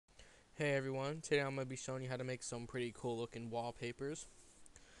Hey everyone, today I'm going to be showing you how to make some pretty cool looking wallpapers.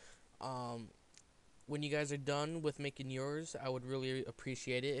 Um, when you guys are done with making yours, I would really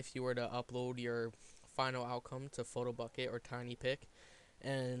appreciate it if you were to upload your final outcome to PhotoBucket or TinyPic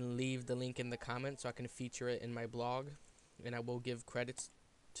and leave the link in the comments so I can feature it in my blog and I will give credits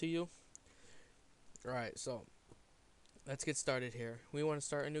to you. Alright, so let's get started here. We want to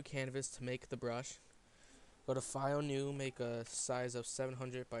start a new canvas to make the brush. Go to File, New, make a size of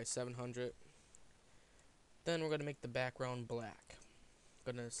 700 by 700. Then we're going to make the background black.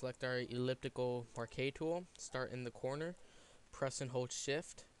 Going to select our elliptical marquee tool, start in the corner, press and hold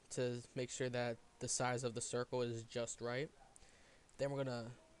shift to make sure that the size of the circle is just right. Then we're going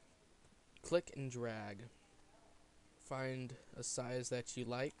to click and drag. Find a size that you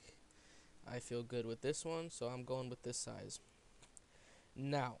like. I feel good with this one, so I'm going with this size.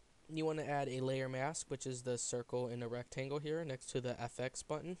 Now, you want to add a layer mask, which is the circle in a rectangle here next to the FX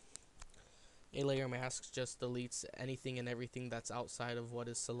button. A layer mask just deletes anything and everything that's outside of what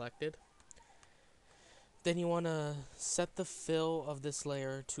is selected. Then you want to set the fill of this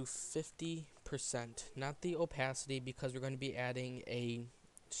layer to 50%, not the opacity, because we're going to be adding a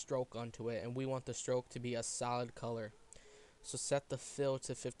stroke onto it and we want the stroke to be a solid color. So set the fill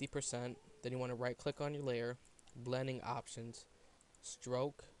to 50%, then you want to right click on your layer, blending options,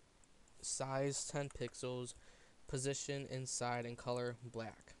 stroke, size 10 pixels, position inside, and color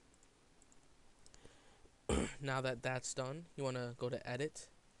black. Now that that's done, you want to go to edit,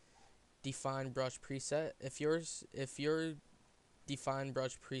 define brush preset. If your define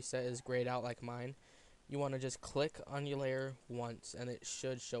brush preset is grayed out like mine, you want to just click on your layer once and it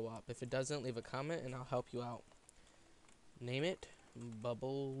should show up. If it doesn't, leave a comment and I'll help you out. Name it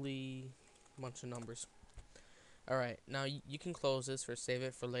bubbly bunch of numbers. Alright, now you can close this or save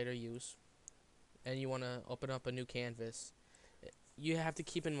it for later use, and you want to open up a new canvas. You have to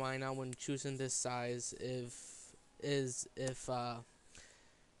keep in mind now when choosing this size if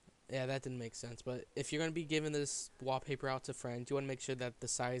yeah, that didn't make sense, but if you're going to be giving this wallpaper out to friends, you want to make sure that the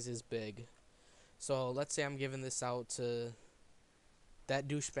size is big. So let's say I'm giving this out to that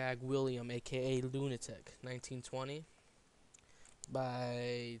douchebag William, aka Lunatic, 1920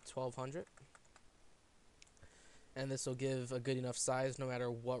 by 1200. And this will give a good enough size no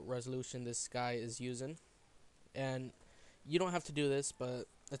matter what resolution this guy is using. And you don't have to do this, but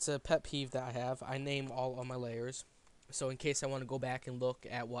it's a pet peeve that I have. I name all of my layers. So in case I want to go back and look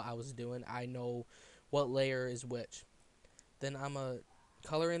at what I was doing, I know what layer is which. Then I'm a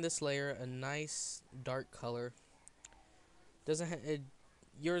color in this layer a nice dark color.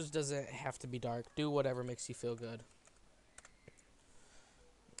 Yours doesn't have to be dark. Do whatever makes you feel good.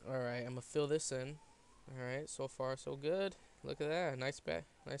 Alright, I'm gonna fill this in. Alright, so far so good. Look at that, nice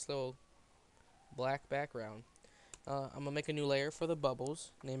little black background. I'm gonna make a new layer for the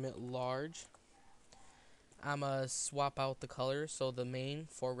bubbles. Name it large. I'm gonna swap out the color, so the main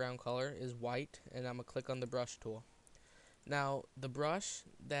foreground color is white, and I'm gonna click on the brush tool. Now, the brush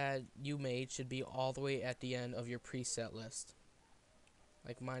that you made should be all the way at the end of your preset list,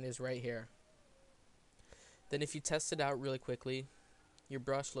 like mine is right here. Then if you test it out really quickly, your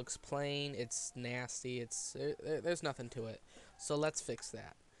brush looks plain, it's nasty, there's nothing to it. So let's fix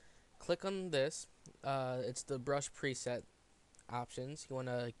that. Click on this. It's the brush preset options. You want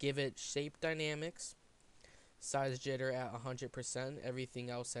to give it shape dynamics, size jitter at 100%, everything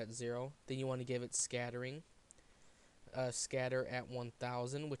else at 0. Then you want to give it scattering. Scatter at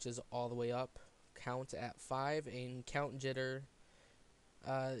 1000, which is all the way up. Count at 5, and count jitter.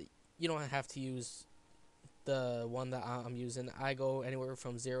 You don't have to use the one that I'm using. I go anywhere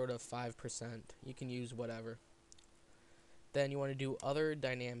from 0 to 5%. You can use whatever. Then you want to do other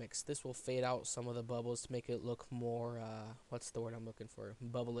dynamics. This will fade out some of the bubbles to make it look more, what's the word I'm looking for?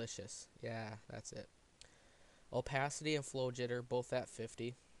 Bubblicious. Yeah, that's it. Opacity and flow jitter, both at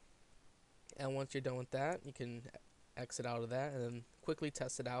 50. And once you're done with that, you can exit out of that and then quickly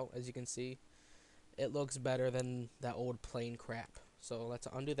test it out. As you can see, it looks better than that old plain crap. So let's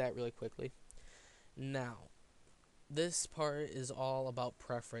undo that really quickly. Now, this part is all about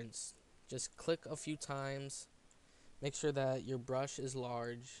preference. Just click a few times. Make sure that your brush is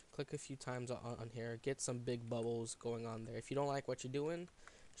large. Click a few times on here. Get some big bubbles going on there. If you don't like what you're doing,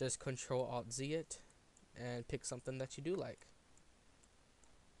 just Control Alt Z it and pick something that you do like.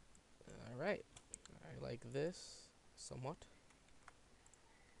 Alright. I like this somewhat.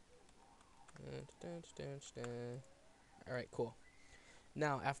 Alright, cool.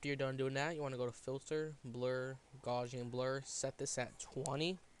 Now, after you're done doing that, you want to go to Filter, Blur, Gaussian Blur. Set this at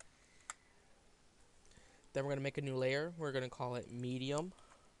 20. Then we're going to make a new layer. We're going to call it Medium.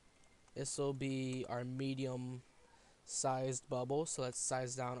 This will be our medium sized bubble. So let's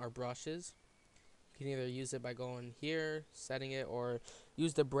size down our brushes. You can either use it by going here, setting it, or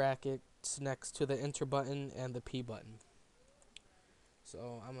use the brackets next to the enter button and the P button.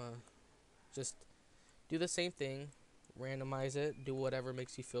 So I'm going to just do the same thing, randomize it, do whatever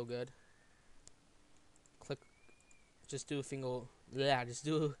makes you feel good. Click, just do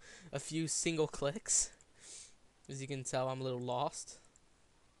a few single clicks. As you can tell, I'm a little lost.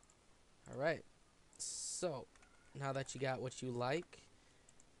 Alright, so now that you got what you like,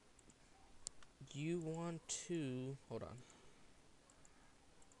 you want to, hold on.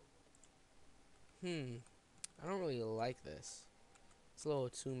 I don't really like this. It's a little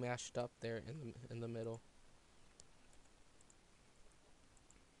too mashed up there in the middle.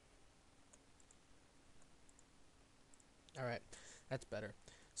 Alright, that's better.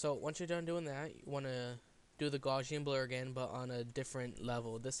 So once you're done doing that, you want to do the Gaussian blur again, but on a different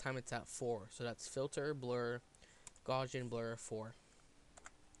level. This time it's at 4. So that's filter, blur, Gaussian blur 4.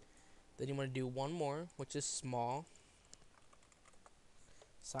 Then you want to do one more, which is small.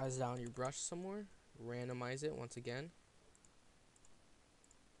 Size down your brush some more. Randomize it once again.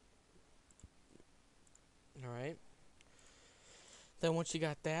 Alright. Then once you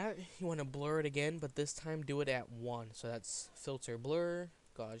got that, you want to blur it again, but this time do it at 1. So that's filter blur,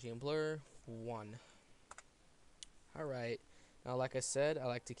 Gaussian blur, 1. Alright. Now like I said, I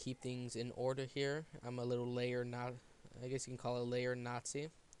like to keep things in order here. I'm a little layer not I guess you can call it a layer Nazi. I'm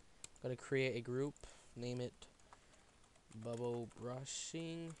gonna create a group, name it bubble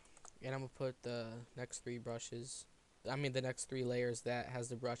brushing, and I'm gonna put the next 3 layers that has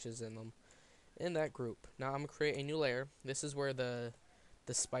the brushes in them in that group. Now I'm gonna create a new layer. This is where the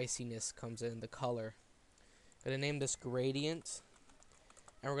spiciness comes in, the color. I'm gonna name this gradient,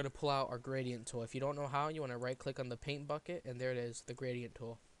 and we're gonna pull out our gradient tool. If you don't know how, you want to right click on the paint bucket, and there it is, the gradient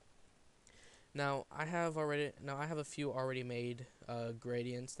tool. Now I have a few already made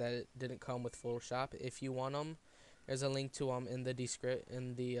gradients that didn't come with Photoshop. If you want them, there's a link to them in the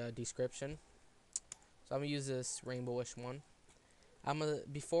description. So I'm gonna use this rainbowish one.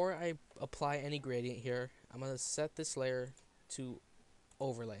 Before I apply any gradient here, I'm gonna set this layer to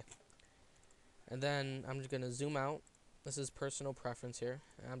overlay, and then I'm just gonna zoom out. This is personal preference here,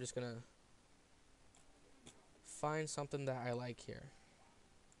 and I'm just gonna find something that I like here.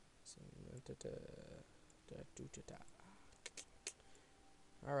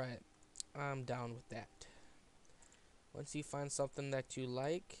 Alright, I'm down with that. Once you find something that you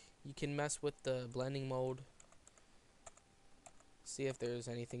like, you can mess with the blending mode. See if there's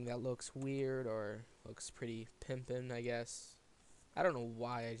anything that looks weird or looks pretty pimpin', I guess. I don't know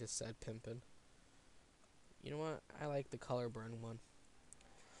why I just said pimpin'. You know what? I like the color burn one.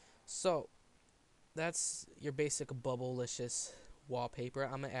 So, that's your basic bubble-licious wallpaper.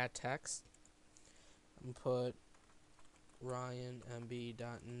 I'm going to add text. I'm going to put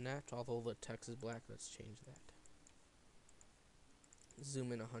ryanmb.net, although the text is black. Let's change that.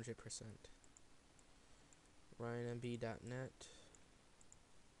 Zoom in 100%. ryanmb.net.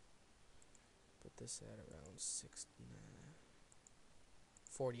 Put this at around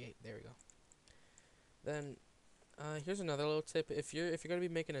 48. There we go. Then here's another little tip. If you're gonna be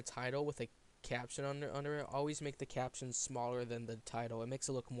making a title with a caption under it, always make the caption smaller than the title. It makes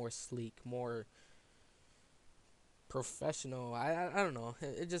it look more sleek, more professional. I don't know.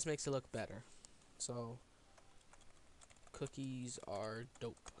 It just makes it look better. So cookies are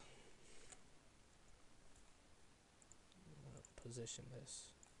dope. I'm gonna position this.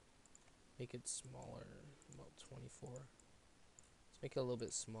 Make it smaller, about 24. Let's make it a little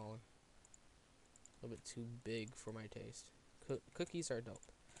bit smaller. A little bit too big for my taste. Cookies are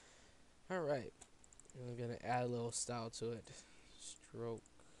dope. Alright. I'm gonna add a little style to it. Stroke.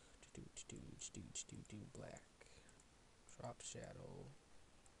 Black. Drop shadow.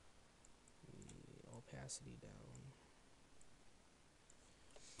 The opacity down.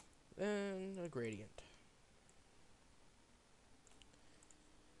 Then a gradient.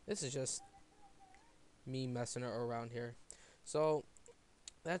 This is just me messing around here. So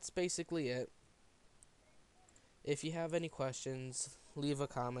that's basically it. If you have any questions, leave a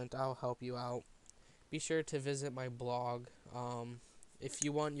comment. I'll help you out. Be sure to visit my blog. If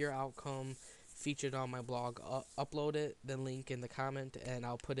you want your outcome featured on my blog, upload it, then link in the comment, and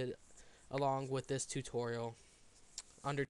I'll put it along with this tutorial.